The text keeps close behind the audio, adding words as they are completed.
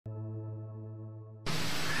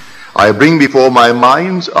I bring before my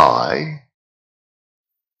mind's eye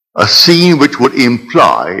a scene which would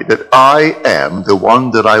imply that I am the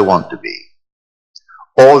one that I want to be,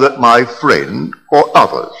 or that my friend or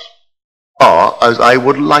others are as I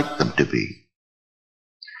would like them to be.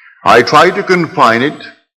 I try to confine it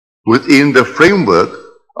within the framework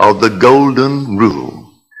of the golden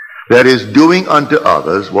rule, that is, doing unto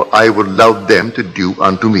others what I would love them to do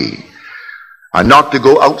unto me, and not to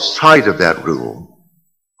go outside of that rule.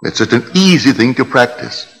 It's such an easy thing to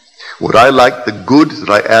practice. Would I like the good that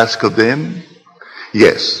I ask of them?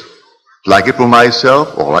 Yes. Like it for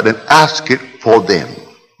myself? All right, then ask it for them.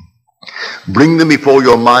 Bring them before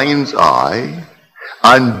your mind's eye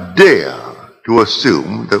and dare to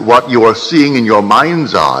assume that what you are seeing in your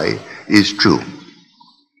mind's eye is true.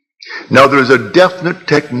 Now there is a definite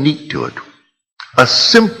technique to it, a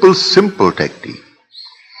simple technique.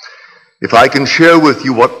 If I can share with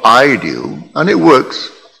you what I do, and it works,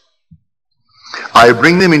 I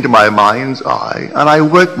bring them into my mind's eye and I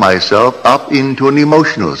work myself up into an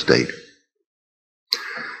emotional state.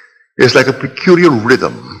 It's like a peculiar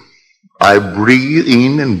rhythm. I breathe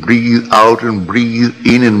in and breathe out and breathe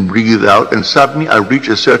in and breathe out, and suddenly I reach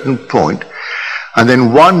a certain point, and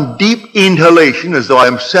then one deep inhalation as though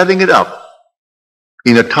I'm setting it up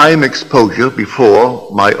in a time exposure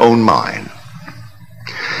before my own mind.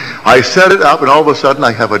 I set it up and all of a sudden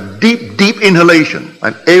I have a deep inhalation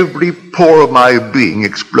and every pore of my being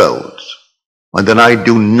explodes. And then I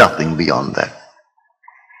do nothing beyond that.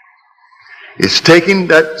 It's taking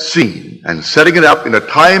that scene and setting it up in a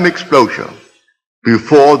time explosion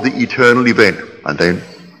before the eternal event. And then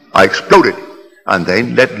I explode it and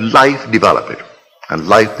then let life develop it. And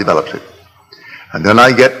life develops it. And then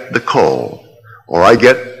I get the call, or I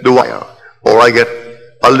get the wire, or I get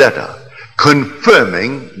a letter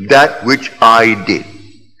confirming that which I did.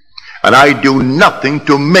 And I do nothing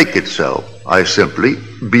to make it so. I simply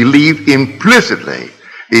believe implicitly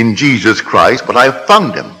in Jesus Christ, but I have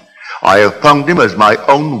found him. I have found him as my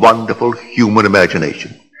own wonderful human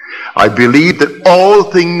imagination. I believe that all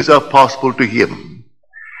things are possible to him.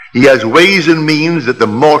 He has ways and means that the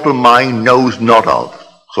mortal mind knows not of.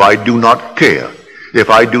 So I do not care if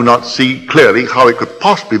I do not see clearly how it could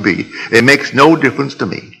possibly be. It makes no difference to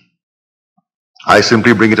me. I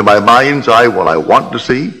simply bring it to my mind's eye what I want to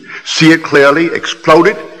see it clearly, explode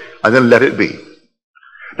it, and then let it be.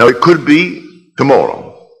 Now it could be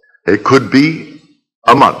tomorrow. It could be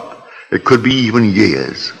a month. It could be even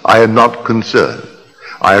years. I am not concerned.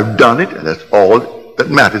 I have done it, and that's all that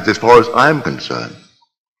matters as far as I'm concerned.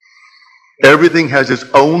 Everything has its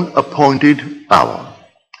own appointed hour.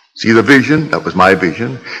 See the vision? That was my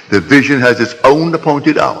vision. The vision has its own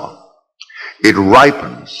appointed hour. It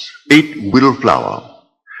ripens. It will flower.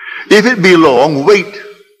 If it be long, wait.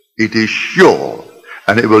 It is sure,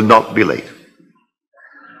 and it will not be late.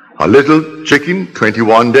 A little chicken,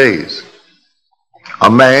 21 days. A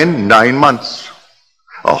man, 9 months.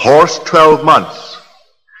 A horse, 12 months.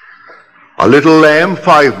 A little lamb,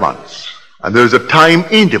 5 months. And there's a time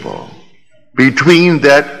interval between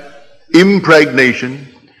that impregnation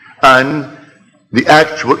and the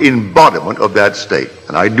actual embodiment of that state.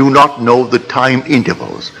 And I do not know the time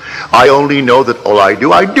intervals. I only know that all I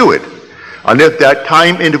do it. And if that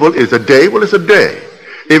time interval is a day, well, it's a day.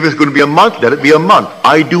 If it's going to be a month, let it be a month.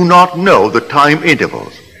 I do not know the time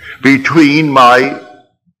intervals between my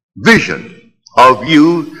vision of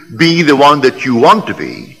you being the one that you want to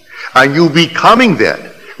be and you becoming that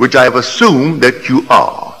which I have assumed that you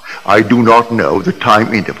are. I do not know the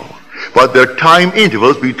time interval. But there are time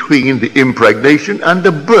intervals between the impregnation and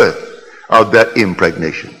the birth of that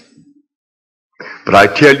impregnation. But I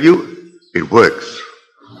tell you, it works.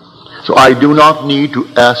 So I do not need to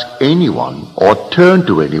ask anyone or turn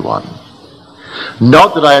to anyone.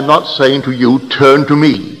 Not that I am not saying to you, turn to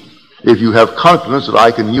me. If you have confidence that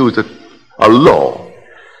I can use a law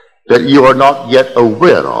that you are not yet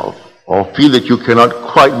aware of or feel that you cannot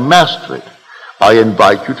quite master it, I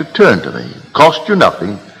invite you to turn to me. Cost you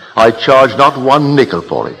nothing. I charge not one nickel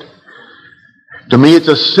for it. To me, it's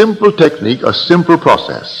a simple technique, a simple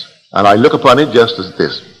process. And I look upon it just as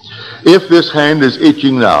this. If this hand is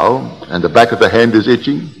itching now, and the back of the hand is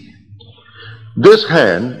itching, this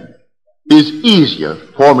hand is easier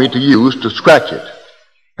for me to use to scratch it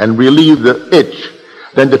and relieve the itch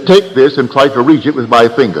than to take this and try to reach it with my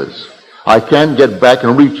fingers. I can't get back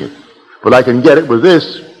and reach it, but I can get it with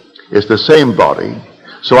this. It's the same body.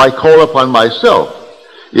 So I call upon myself.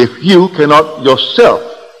 If you cannot yourself,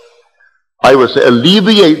 I would say,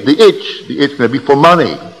 alleviate the itch may be for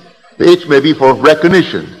money, the itch may be for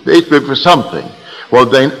recognition, the itch may be for something, well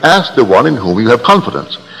then ask the one in whom you have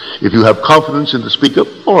confidence. If you have confidence in the speaker,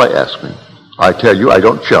 all right, ask me. I tell you, I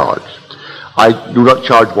don't charge. I do not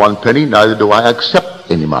charge 1 penny, neither do I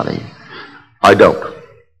accept any money. I don't.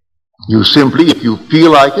 You simply, if you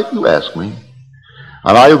feel like it, you ask me.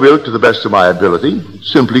 And I will, to the best of my ability,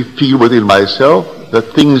 simply feel within myself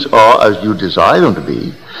that things are as you desire them to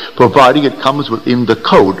be, providing it comes within the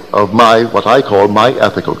code of my, what I call my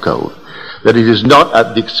ethical code. That it is not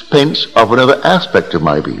at the expense of another aspect of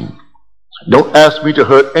my being. Don't ask me to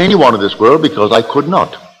hurt anyone in this world, because I could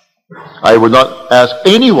not. I will not ask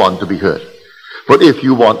anyone to be hurt. But if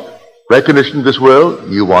you want recognition in this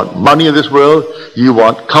world, you want money in this world, you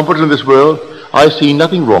want comfort in this world, I see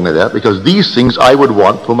nothing wrong in that, because these things I would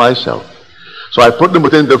want for myself. So I put them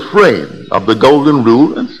within the frame of the golden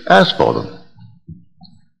rule and ask for them.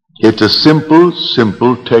 It's a simple,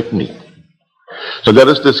 simple technique. So let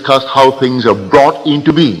us discuss how things are brought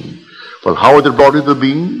into being. Well, how are they brought into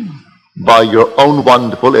being? By your own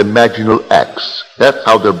wonderful imaginal acts. That's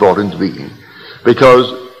how they're brought into being.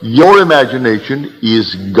 Because your imagination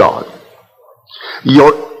is God.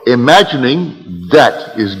 Your imagining,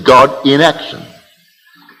 that is God in action.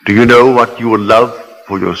 Do you know what you would love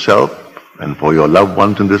for yourself and for your loved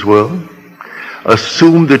ones in this world?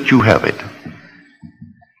 Assume that you have it.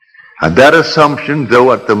 And that assumption,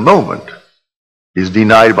 though at the moment, is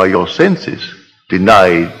denied by your senses,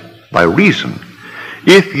 denied by reason,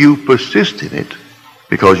 if you persist in it,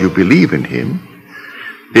 because you believe in Him,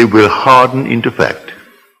 it will harden into fact.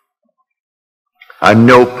 And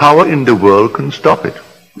no power in the world can stop it.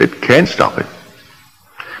 It can't stop it.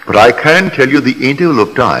 But I can tell you the interval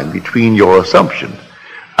of time between your assumption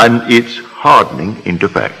and its hardening into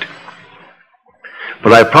fact.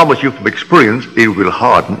 But I promise you from experience, it will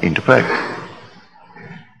harden into fact.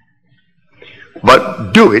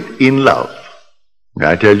 But do it in love. May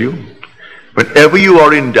I tell you? Whenever you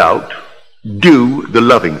are in doubt, do the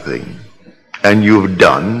loving thing, and you've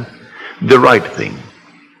done the right thing.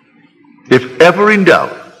 If ever in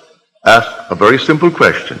doubt, ask a very simple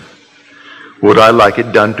question. Would I like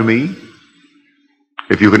it done to me?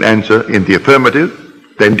 If you can answer in the affirmative,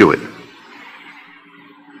 then do it.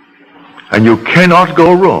 And you cannot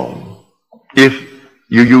go wrong if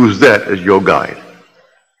you use that as your guide.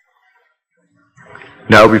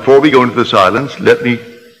 Now, before we go into the silence, let me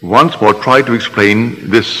once more try to explain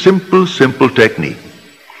this simple, simple technique.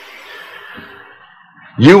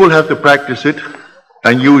 You will have to practice it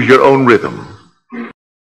and use your own rhythm.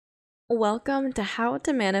 Welcome to How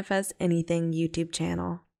to Manifest Anything YouTube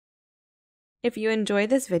channel. If you enjoyed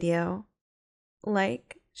this video,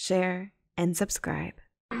 like, share, and subscribe.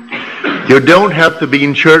 You don't have to be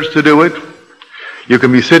in church to do it. You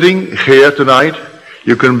can be sitting here tonight.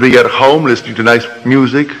 You can be at home listening to nice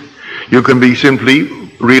music. You can be simply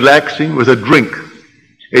relaxing with a drink.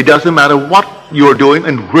 It doesn't matter what you're doing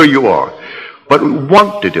and where you are, but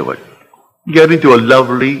want to do it. Get into a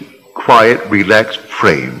lovely, quiet, relaxed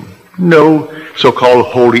frame. No so-called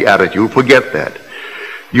holy attitude. Forget that.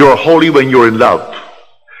 You're holy when you're in love.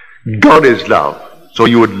 God is love. So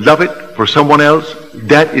you would love it for someone else.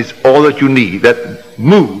 That is all that you need. That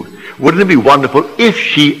mood. Wouldn't it be wonderful if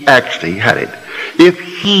she actually had it? If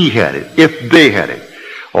he had it? If they had it?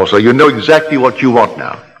 Also, you know exactly what you want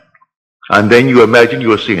now. And then you imagine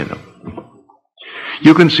you are seeing them.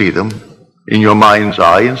 You can see them in your mind's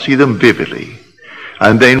eye and see them vividly.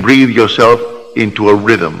 And then breathe yourself into a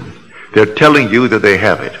rhythm. They're telling you that they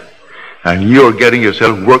have it. And you're getting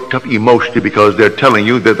yourself worked up emotionally because they're telling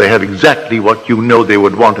you that they have exactly what you know they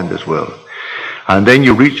would want in this world. And then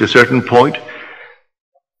you reach a certain point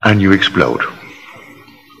and you explode.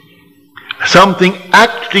 Something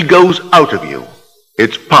actually goes out of you.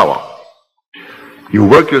 It's power. You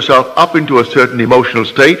work yourself up into a certain emotional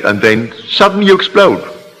state and then suddenly you explode.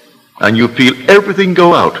 And you feel everything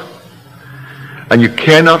go out. And you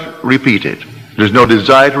cannot repeat it. There's no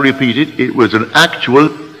desire to repeat it. It was an actual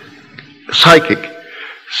psychic,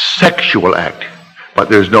 sexual act. But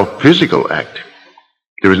there's no physical act.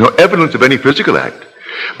 There is no evidence of any physical act.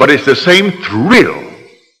 But it's the same thrill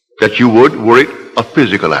that you would were it a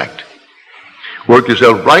physical act. Work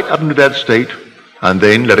yourself right up into that state and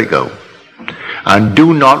then let it go. And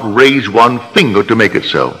do not raise one finger to make it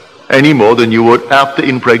so, any more than you would after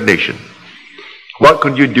impregnation. What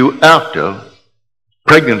can you do after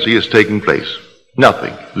pregnancy is taking place?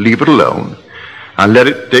 Nothing. Leave it alone and let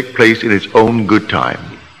it take place in its own good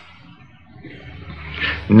time.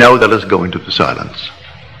 Now let us go into the silence.